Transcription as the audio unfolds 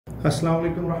Assalamu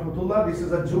alaikum rahmatullah. This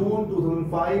is a June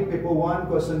 2005 paper 1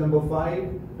 question number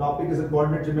 5. Topic is the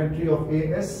coordinate geometry of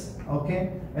AS.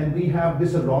 Okay, and we have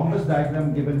this rhombus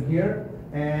diagram given here,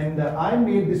 and I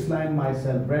made this line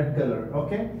myself, red color.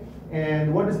 Okay,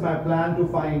 and what is my plan to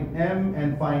find M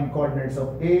and find coordinates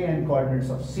of A and coordinates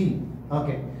of C?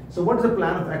 Okay, so what is the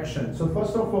plan of action? So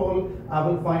first of all, I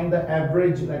will find the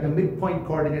average, like a midpoint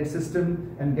coordinate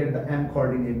system, and get the M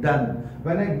coordinate done.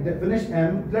 When I finish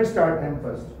M, let's start M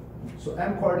first. So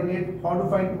M coordinate, how to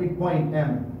find midpoint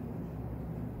M?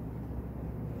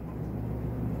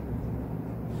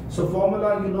 So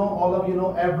formula, you know, all of you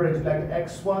know average, like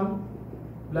x1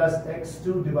 plus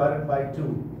x2 divided by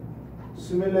 2.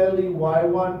 Similarly,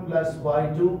 y1 plus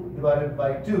y2 divided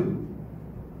by 2.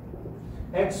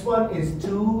 x1 is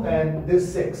 2 and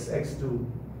this 6, x2.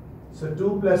 So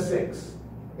 2 plus 6,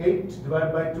 8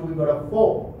 divided by 2, we got a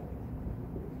 4.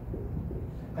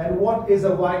 And what is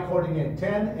a y coordinate?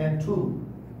 10 and 2.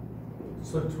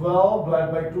 So 12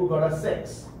 divided by 2 got a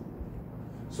 6.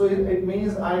 So it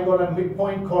means I got a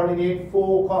midpoint coordinate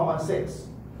 4, 6.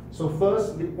 So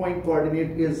first midpoint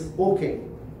coordinate is okay.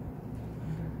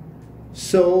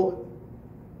 So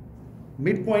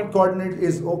midpoint coordinate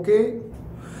is okay.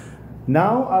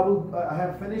 Now I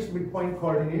have finished midpoint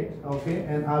coordinate, okay,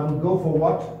 and I will go for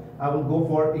what? I will go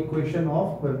for equation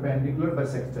of perpendicular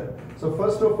bisector. So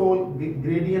first of all, the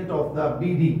gradient of the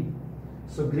BD.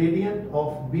 So gradient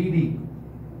of BD.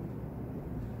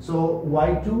 So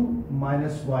y2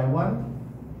 minus y1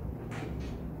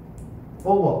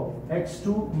 over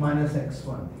x2 minus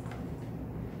x1.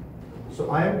 So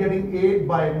I am getting 8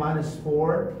 by minus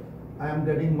 4. I am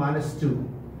getting minus 2.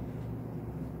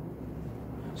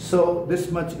 So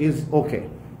this much is okay.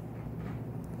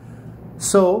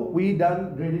 So we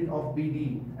done gradient of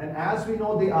BD, and as we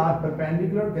know they are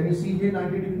perpendicular. Can you see here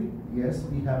 90 degree? Yes,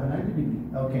 we have a 90 degree.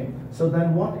 Okay. So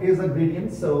then what is the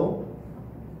gradient? So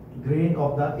gradient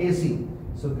of the AC.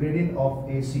 So gradient of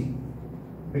AC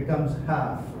becomes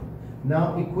half.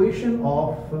 Now equation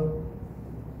of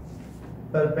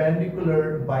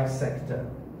perpendicular bisector,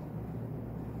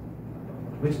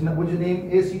 which you name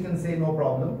AC, you can say no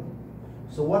problem.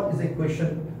 So what is the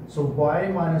equation? So y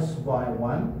minus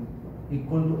y1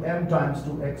 equal to m times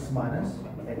 2x minus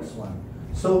x1.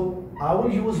 So I will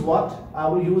use what? I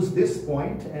will use this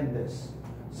point and this.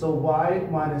 So y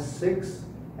minus 6,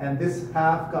 and this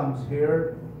half comes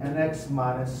here, and x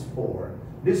minus 4.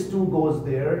 This 2 goes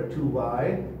there,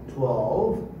 2y,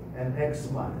 12, and x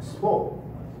minus 4.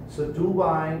 So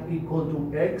 2y equal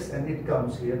to x, and it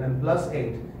comes here, and plus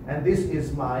 8. And this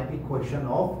is my equation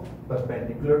of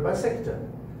perpendicular bisector.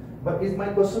 But is my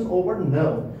question over?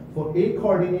 No. For A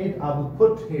coordinate, I will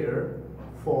put here,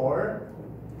 for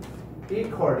A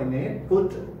coordinate,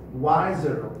 put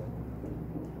y0.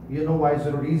 You know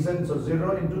y0 reason. So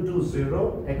 0 into 2,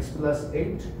 0, x plus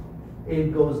 8.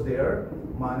 8 goes there,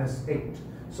 minus 8.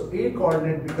 So A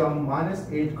coordinate become minus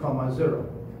 8, 0.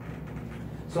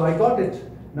 So I got it.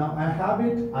 Now I have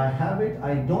it,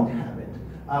 I don't have it.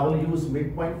 I will use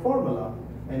midpoint formula.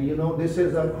 And you know this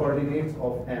is a coordinate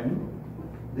of M.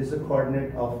 This is a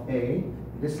coordinate of A.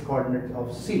 This coordinate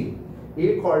of C.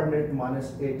 A coordinate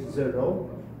minus 8, 0.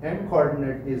 M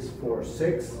coordinate is 4,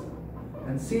 6.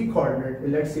 And C coordinate,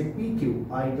 let's say PQ.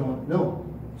 I don't know.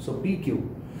 So PQ.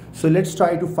 So let's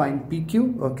try to find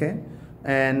PQ, okay?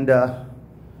 And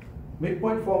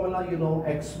midpoint formula, you know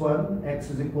x1,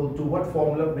 x is equal to what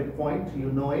formula midpoint?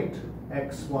 You know it.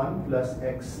 x1 plus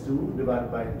x2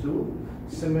 divided by 2.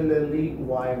 Similarly,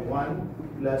 y1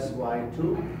 plus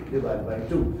y2 divided by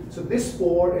 2. So this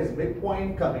 4 is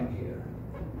midpoint coming here.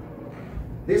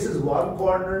 This is one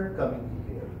corner coming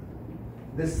here.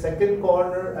 This second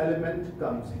corner element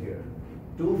comes here.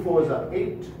 2 4s are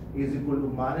 8 is equal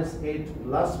to minus 8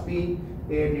 plus p.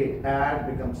 8 add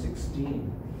becomes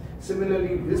 16.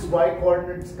 Similarly, this y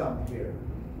coordinates come here.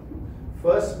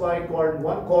 First y coordinate,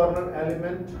 one corner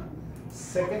element,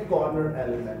 second corner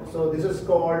element. So this is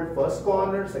called first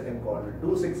corner, second corner.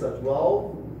 2 6 are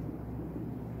 12.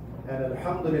 And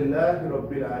alhamdulillah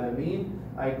rabbil alameen,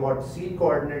 I got C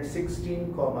coordinate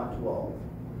 16, 12.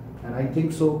 And I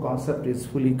think so concept is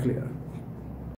fully clear.